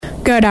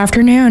Good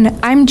afternoon.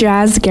 I'm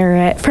Jasz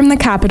Garrett from the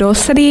capital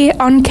city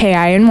on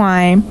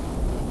KINY.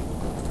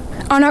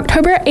 On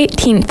October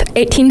 18th,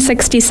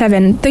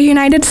 1867, the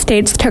United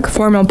States took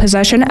formal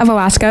possession of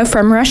Alaska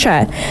from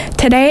Russia.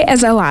 Today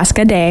is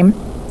Alaska Day.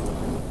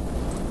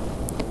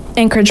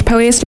 Anchorage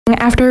police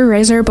after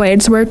razor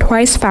blades were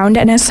twice found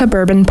in a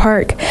suburban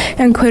park,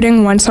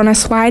 including once on a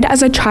slide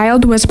as a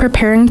child was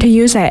preparing to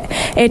use it,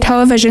 a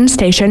television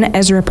station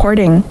is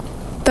reporting.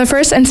 The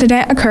first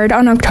incident occurred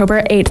on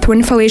October 8th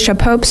when Felicia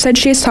Pope said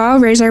she saw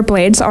razor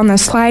blades on the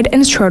slide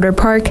in Schroeder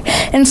Park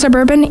in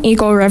suburban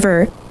Eagle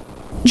River,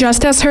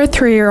 just as her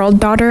 3-year-old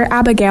daughter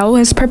Abigail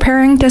was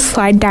preparing to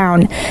slide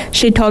down,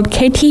 she told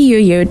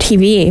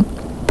KTUU-TV.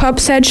 Pope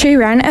said she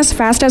ran as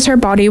fast as her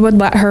body would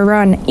let her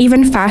run,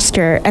 even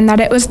faster, and that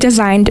it was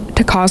designed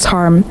to cause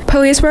harm.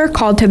 Police were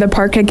called to the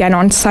park again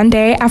on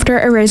Sunday after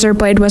a razor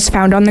blade was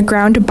found on the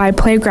ground by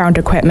playground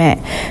equipment.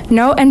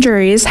 No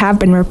injuries have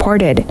been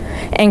reported.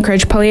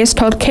 Anchorage police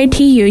told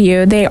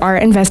KTUU they are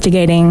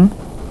investigating.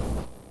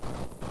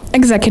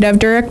 Executive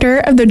Director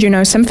of the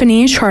Juneau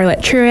Symphony, Charlotte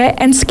Truitt,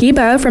 and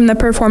Skiba from the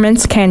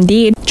performance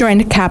Candide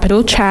joined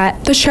Capital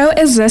Chat. The show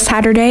is this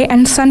Saturday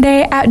and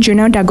Sunday at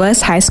Juneau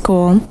Douglas High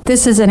School.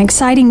 This is an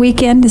exciting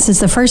weekend. This is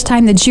the first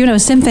time the Juneau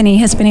Symphony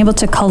has been able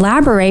to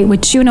collaborate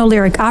with Juneau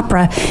Lyric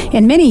Opera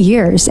in many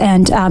years.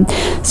 And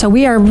so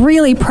we are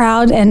really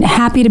proud and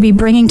happy to be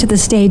bringing to the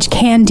stage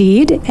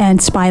Candide, and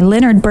it's by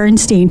Leonard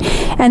Bernstein.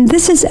 And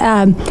this is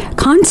a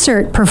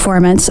concert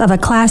performance of a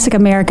classic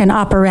American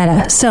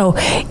operetta. So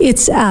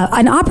it's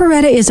an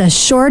operetta is a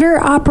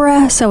shorter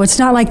opera, so it's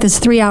not like this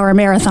 3-hour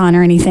marathon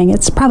or anything.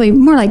 It's probably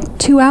more like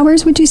 2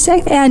 hours, would you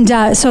say?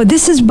 And so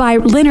this is by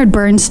Leonard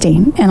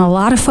Bernstein, and a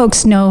lot of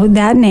folks know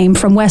that name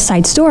from West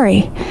Side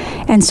Story.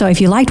 And so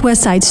if you liked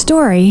West Side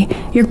Story,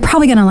 you're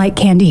probably going to like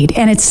Candide.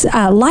 And it's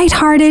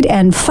lighthearted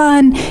and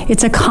fun.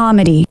 It's a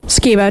comedy.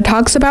 Skiba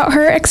talks about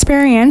her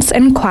experience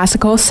in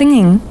classical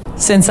singing.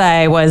 Since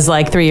I was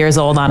like 3 years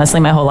old, honestly,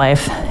 my whole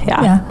life.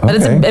 Yeah. But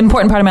it's an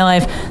important part of my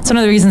life. It's one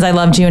of the reasons I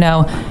love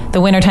Juneau. The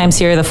winter time's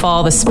here, the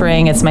fall, the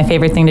spring, it's my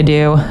favorite thing to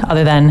do,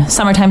 other than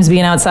summertime's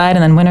being outside,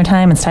 and then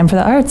wintertime, it's time for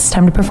the arts,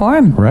 time to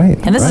perform. Right.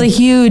 And this is a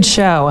huge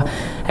show.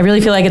 I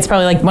really feel like it's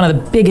probably like one of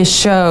the biggest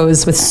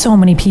shows with so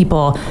many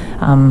people,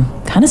 kind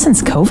of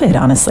since COVID,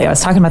 honestly. I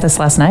was talking about this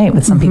last night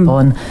with some people,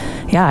 and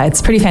yeah,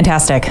 it's pretty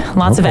fantastic.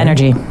 Lots of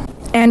energy.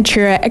 And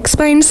Truitt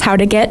explains how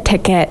to get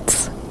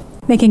tickets.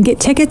 They can get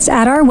tickets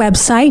at our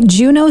website,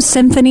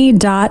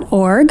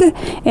 juneausymphony.org,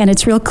 and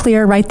it's real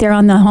clear right there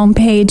on the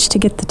homepage to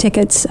get the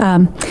tickets.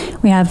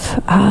 We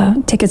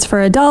have tickets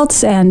for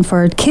adults and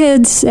for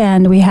kids,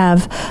 and we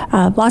have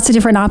lots of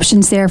different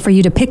options there for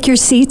you to pick your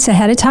seats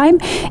ahead of time.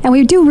 And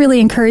we do really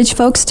encourage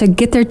folks to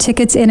get their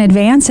tickets in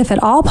advance, if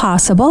at all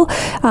possible.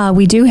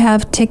 We do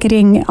have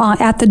ticketing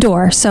at the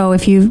door, so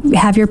if you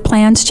have your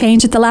plans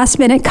changed at the last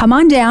minute, come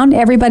on down.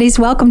 Everybody's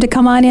welcome to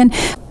come on in.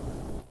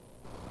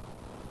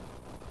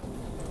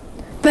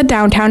 The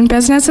Downtown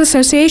Business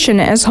Association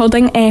is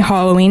holding a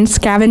Halloween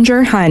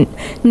scavenger hunt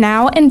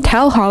now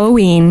until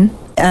Halloween.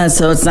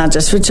 So it's not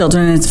just for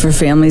children, it's for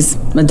families.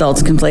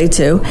 Adults can play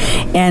too.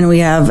 And we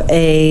have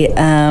a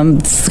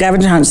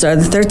scavenger hunt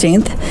started the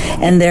 13th,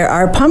 and there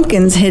are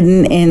pumpkins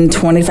hidden in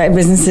 25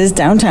 businesses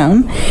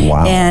downtown.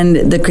 Wow.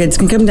 And the kids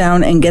can come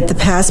down and get the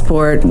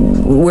passport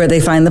where they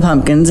find the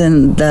pumpkins,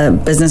 and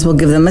the business will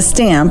give them a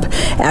stamp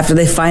after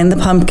they find the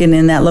pumpkin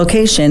in that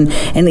location,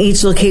 and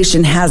each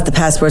location has the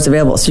passports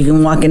available. So you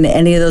can walk into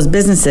any of those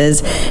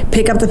businesses,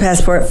 pick up the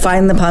passport,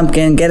 find the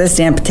pumpkin, get a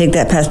stamp, take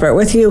that passport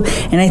with you,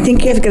 and I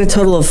think you have to get a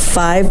total of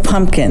 5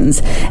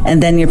 pumpkins,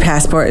 and then your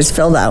passport is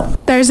filled out.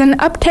 There's an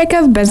uptick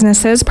of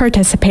businesses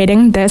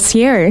participating this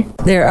year.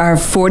 There are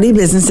 40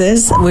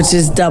 businesses, which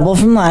is double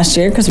from last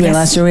year, because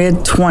last year we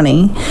had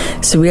 20,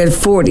 so we had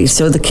 40.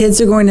 So the kids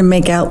are going to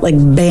make out like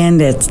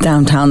bandits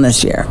downtown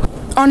this year.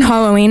 On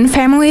Halloween,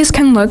 families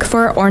can look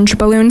for orange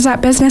balloons at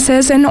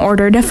businesses in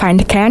order to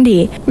find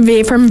candy.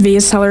 V from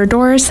V's Cellar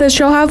Doors says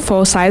she'll have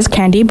full-size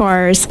candy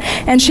bars,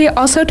 and she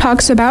also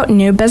talks about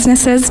new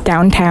businesses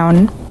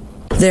downtown.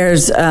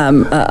 There's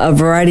a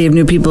variety of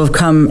new people have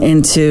come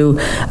into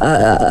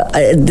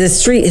this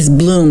street is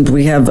bloomed.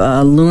 We have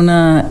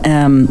Luna,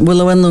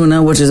 Willow and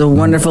Luna, which is a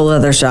wonderful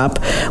leather shop.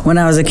 When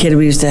I was a kid,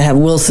 we used to have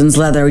Wilson's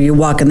Leather. You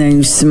walk in there and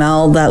you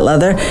smell that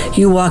leather.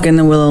 You walk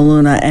into Willow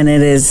Luna and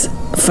it is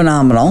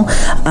phenomenal.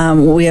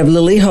 We have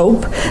Lily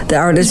Hope, the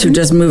artist who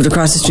just moved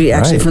across the street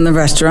actually from the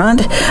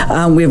restaurant.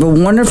 We have a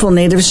wonderful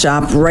native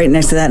shop right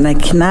next to that, and I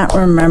cannot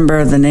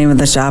remember the name of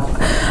the shop.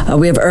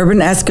 We have Urban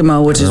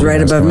Eskimo, which is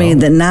right above me,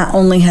 that not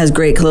only has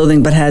great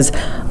clothing but has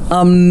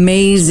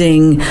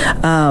amazing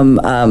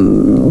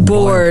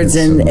boards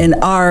and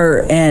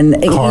art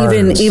and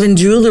even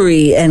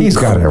jewelry and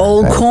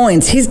old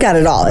coins. He's got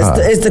it all.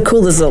 It's the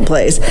coolest little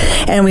place.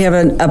 And we have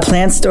a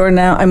plant store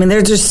now. I mean,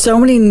 there's just so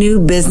many new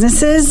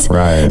businesses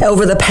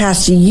over the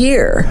past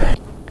year.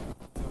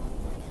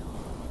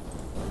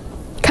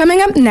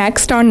 Coming up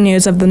next on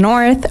News of the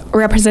North,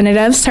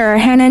 Representative Sara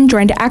Hannan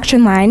joined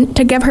Action Line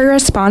to give her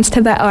response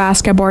to the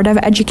Alaska Board of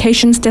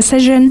Education's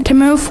decision to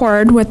move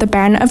forward with the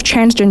ban of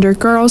transgender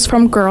girls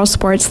from girls'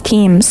 sports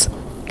teams.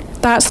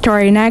 That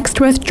story next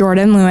with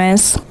Jordan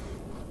Lewis.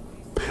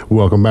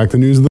 Welcome back to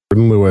News of the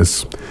Jordan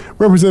Lewis.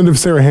 Representative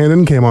Sara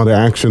Hannan came onto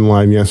Action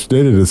Line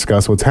yesterday to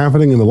discuss what's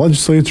happening in the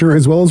legislature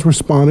as well as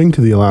responding to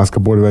the Alaska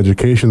Board of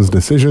Education's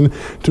decision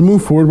to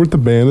move forward with the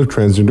ban of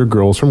transgender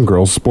girls from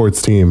girls'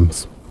 sports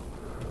teams.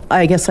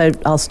 I guess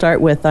I'll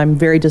start with I'm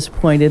very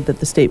disappointed that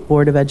the State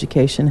Board of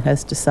Education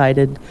has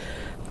decided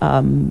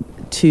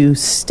to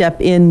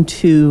step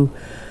into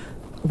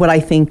what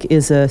I think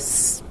is a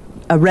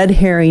red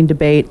herring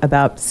debate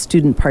about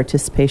student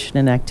participation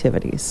in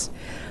activities.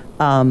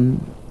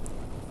 And,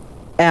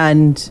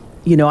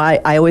 you know,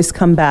 I always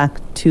come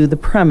back to the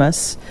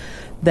premise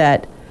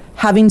that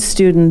having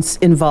students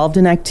involved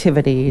in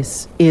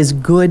activities is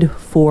good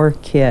for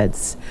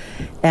kids.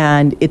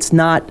 And it's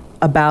not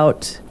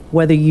about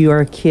whether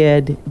your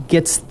kid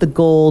gets the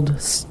gold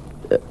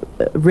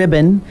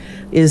ribbon,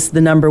 is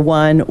the number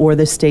one, or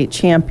the state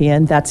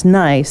champion. That's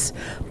nice.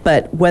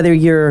 But whether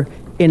you're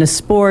in a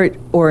sport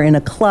or in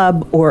a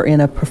club or in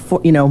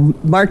a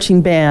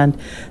marching band,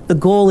 the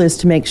goal is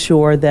to make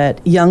sure that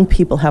young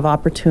people have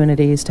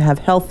opportunities to have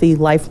healthy,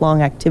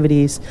 lifelong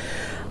activities,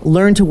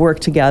 learn to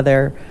work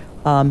together,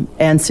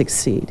 and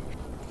succeed.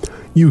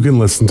 You can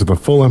listen to the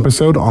full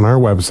episode on our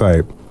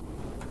website.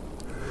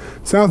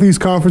 Southeast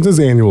Conference's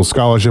annual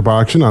scholarship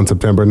auction on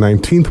September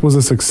 19th was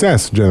a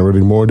success,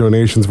 generating more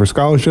donations for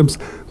scholarships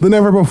than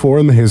ever before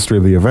in the history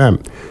of the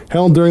event.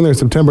 Held during their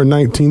September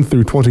 19th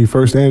through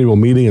 21st annual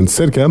meeting in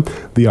Sitka,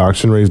 the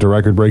auction raised a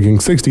record-breaking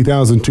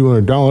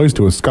 $60,200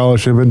 to a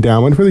scholarship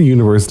endowment for the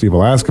University of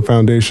Alaska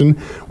Foundation,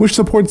 which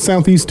supports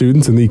Southeast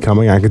students in the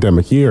coming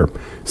academic year.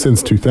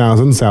 Since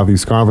 2000,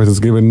 Southeast Conference has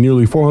given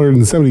nearly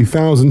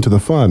 $470,000 to the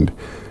fund.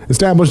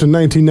 Established in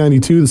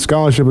 1992, the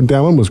Scholarship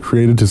Endowment was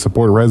created to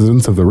support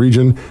residents of the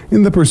region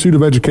in the pursuit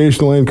of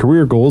educational and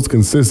career goals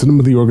consistent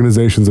with the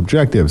organization's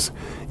objectives.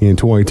 In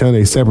 2010,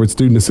 a separate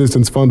student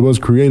assistance fund was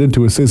created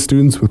to assist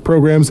students with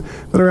programs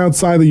that are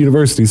outside the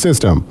university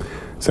system.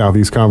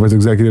 Southeast Conference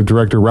Executive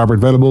Director Robert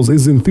Venables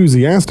is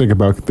enthusiastic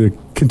about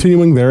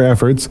continuing their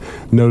efforts,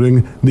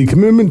 noting the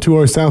commitment to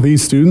our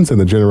Southeast students and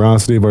the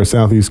generosity of our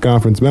Southeast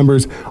Conference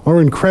members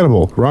are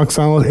incredible, rock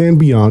solid, and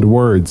beyond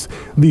words.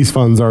 These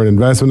funds are an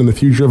investment in the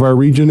future of our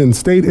region and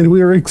state, and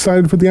we are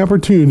excited for the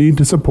opportunity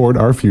to support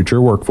our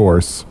future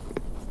workforce.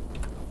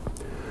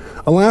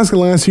 Alaska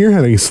last year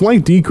had a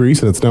slight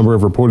decrease in its number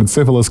of reported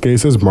syphilis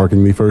cases,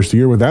 marking the first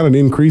year without an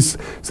increase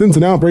since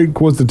an outbreak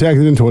was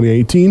detected in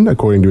 2018,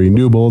 according to a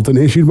new bulletin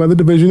issued by the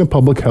Division of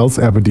Public Health's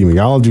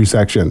Epidemiology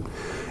Section.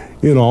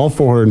 In all,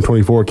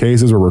 424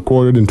 cases were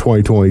recorded in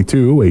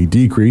 2022, a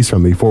decrease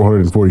from the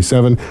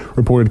 447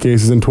 reported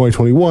cases in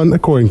 2021,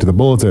 according to the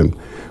bulletin.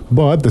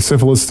 But the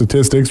syphilis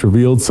statistics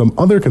revealed some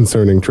other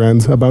concerning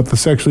trends about the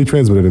sexually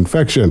transmitted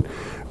infection.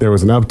 There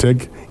was an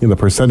uptick in the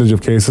percentage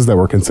of cases that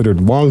were considered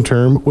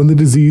long-term when the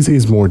disease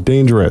is more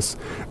dangerous.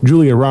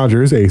 Julia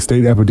Rogers, a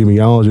state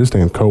epidemiologist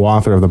and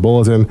co-author of the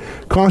bulletin,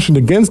 cautioned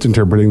against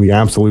interpreting the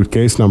absolute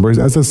case numbers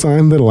as a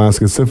sign that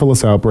Alaska's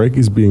syphilis outbreak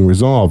is being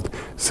resolved,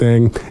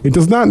 saying it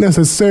does not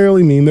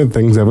necessarily mean that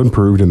things have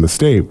improved in the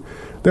state.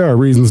 There are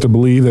reasons to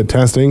believe that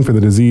testing for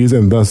the disease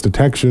and thus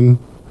detection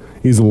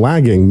is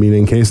lagging,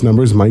 meaning case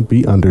numbers might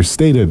be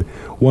understated.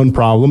 One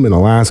problem in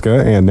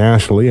Alaska and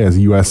nationally, as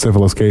U.S.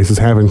 syphilis cases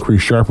have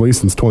increased sharply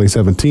since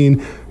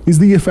 2017, is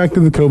the effect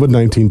of the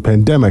COVID-19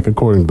 pandemic,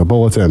 according to the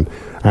bulletin.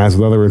 As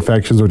with other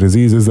infections or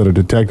diseases that are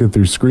detected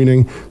through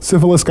screening,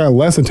 syphilis got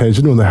less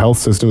attention when the health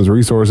system's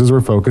resources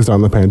were focused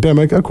on the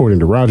pandemic, according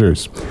to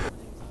Rogers.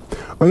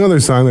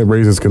 Another sign that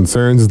raises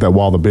concerns is that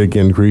while the big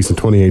increase in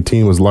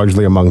 2018 was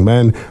largely among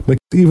men, the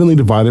evenly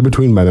divided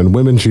between men and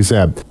women, she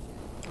said.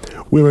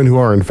 Women who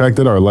are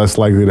infected are less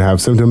likely to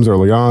have symptoms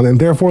early on and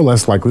therefore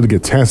less likely to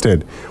get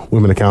tested.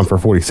 Women account for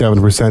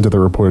 47% of the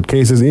reported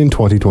cases in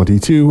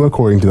 2022,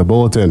 according to the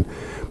bulletin.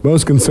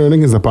 Most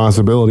concerning is the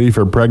possibility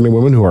for pregnant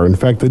women who are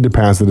infected to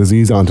pass the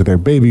disease on to their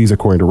babies,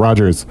 according to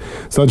Rogers.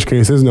 Such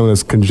cases, known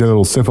as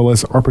congenital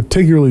syphilis, are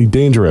particularly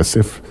dangerous.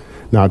 If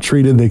not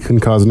treated, they can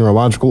cause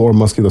neurological or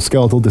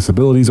musculoskeletal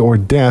disabilities or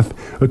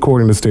death,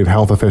 according to state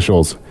health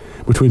officials.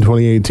 Between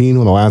 2018,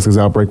 when Alaska's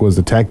outbreak was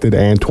detected,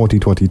 and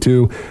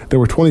 2022, there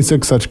were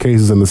 26 such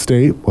cases in the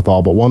state, with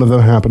all but one of them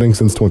happening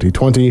since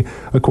 2020,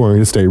 according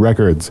to state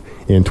records.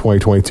 In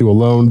 2022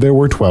 alone, there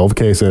were 12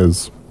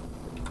 cases.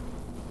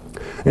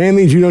 And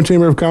the Juneau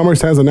Chamber of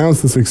Commerce has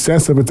announced the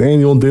success of its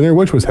annual dinner,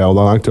 which was held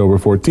on October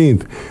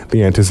 14th.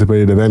 The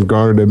anticipated event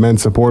garnered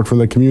immense support from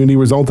the community,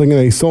 resulting in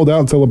a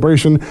sold-out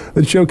celebration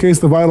that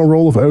showcased the vital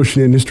role of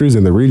ocean industries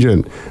in the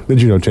region. The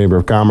Juneau Chamber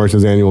of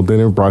Commerce's annual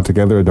dinner brought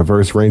together a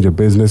diverse range of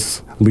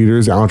business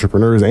leaders,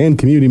 entrepreneurs, and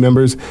community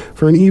members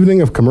for an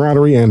evening of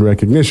camaraderie and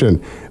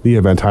recognition. The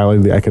event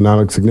highlighted the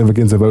economic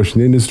significance of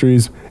ocean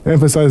industries,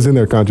 emphasizing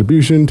their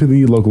contribution to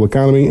the local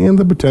economy and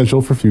the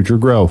potential for future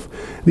growth.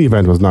 The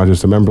event was not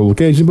just a memorable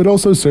occasion, but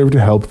also served to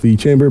help the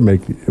Chamber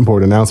make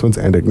important announcements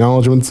and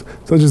acknowledgments,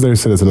 such as their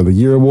Citizen of the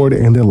Year Award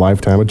and their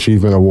Lifetime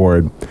Achievement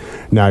Award.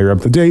 Now you're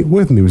up to date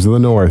with News of the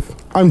North.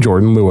 I'm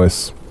Jordan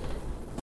Lewis.